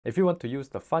If you want to use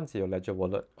the funds in your Ledger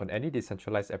wallet on any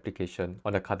decentralized application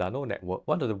on the Cardano network,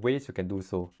 one of the ways you can do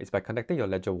so is by connecting your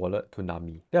Ledger wallet to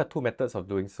Nami. There are two methods of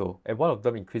doing so, and one of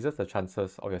them increases the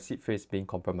chances of your seed phrase being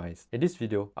compromised. In this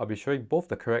video, I'll be showing both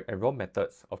the correct and wrong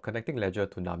methods of connecting Ledger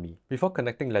to Nami. Before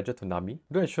connecting Ledger to Nami,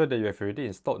 do ensure that you have already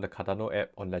installed the Cardano app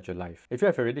on Ledger Live. If you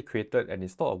have already created and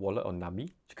installed a wallet on Nami,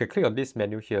 you can click on this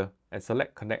menu here and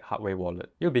select Connect Hardware Wallet.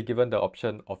 You'll be given the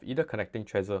option of either connecting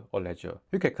Trezor or Ledger.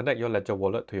 You can connect your Ledger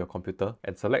wallet to your computer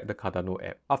and select the Cardano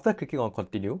app. After clicking on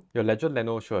Continue, your Ledger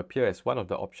Nano should appear as one of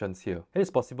the options here. It is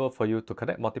possible for you to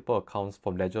connect multiple accounts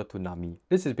from Ledger to Nami.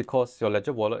 This is because your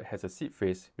Ledger wallet has a seed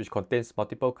phrase which contains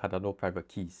multiple Cardano private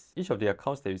keys. Each of the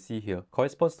accounts that you see here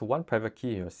corresponds to one private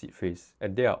key in your seed phrase,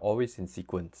 and they are always in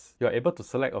sequence. You are able to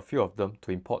select a few of them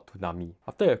to import to Nami.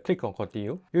 After you click on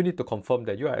Continue, you need to confirm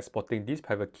that you are exporting these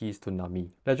private keys to Nami.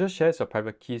 Ledger shares your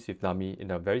private keys with Nami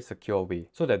in a very secure way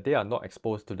so that they are not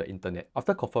exposed to the internet.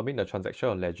 After confirming the transaction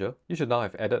on Ledger, you should now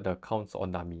have added the accounts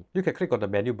on Nami. You can click on the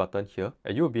menu button here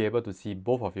and you will be able to see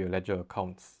both of your Ledger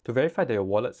accounts. To verify that your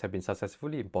wallets have been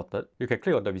successfully imported, you can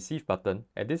click on the Receive button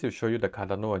and this will show you the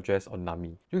Cardano address on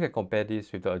Nami. You can compare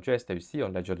this with the address that you see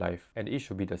on Ledger Live and it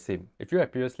should be the same. If you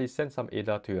have previously sent some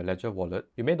ADA to your Ledger wallet,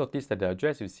 you may notice that the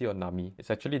address you see on Nami is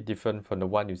actually different from the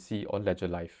one you see on Ledger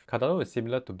Live. Cardano is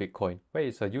similar to Bitcoin, where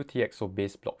it's a UTXO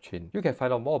based blockchain. You can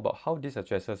find out more about how these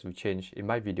addresses will change in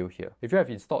my video here. If you have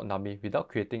installed Nami without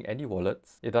creating any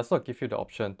wallets, it does not give you the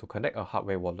option to connect a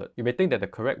hardware wallet. You may think that the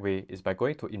correct way is by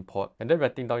going to import and then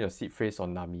writing down your seed phrase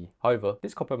on Nami. However,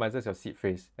 this compromises your seed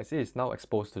phrase as it is now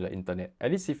exposed to the internet.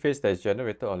 Any seed phrase that is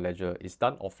generated on Ledger is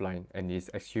done offline and is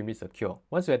extremely secure.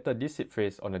 Once you enter this seed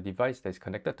phrase on a device that is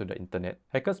connected to the internet,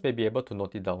 hackers may be able to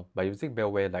note it down by using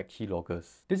malware like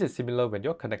keyloggers. This is similar when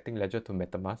you're connecting Ledger to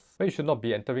MetaMask, where you should not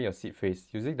be entering your seed phrase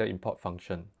using the import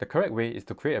function. The correct way is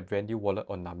to create a brand new wallet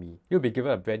on Nami. You'll be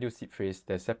given a brand new seed phrase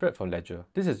that is separate from Ledger.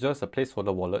 This is just a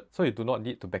placeholder wallet, so you do not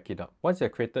need to back it up. Once you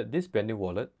have created this brand new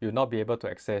wallet, you'll now be able to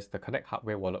access the Connect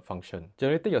Hardware Wallet function.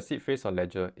 Generating your seed phrase on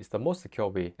Ledger is the most secure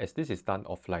way as this is done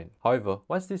offline. However,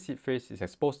 once this seed phrase is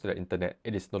exposed to the internet,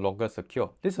 it is no longer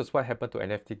secure. This was what happened to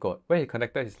NFT God, where he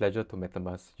connected his Ledger to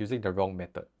MetaMask using the wrong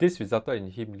method. This resulted in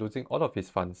him losing all of his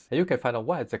funds, and you can find out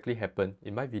what exactly happened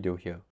in my video here.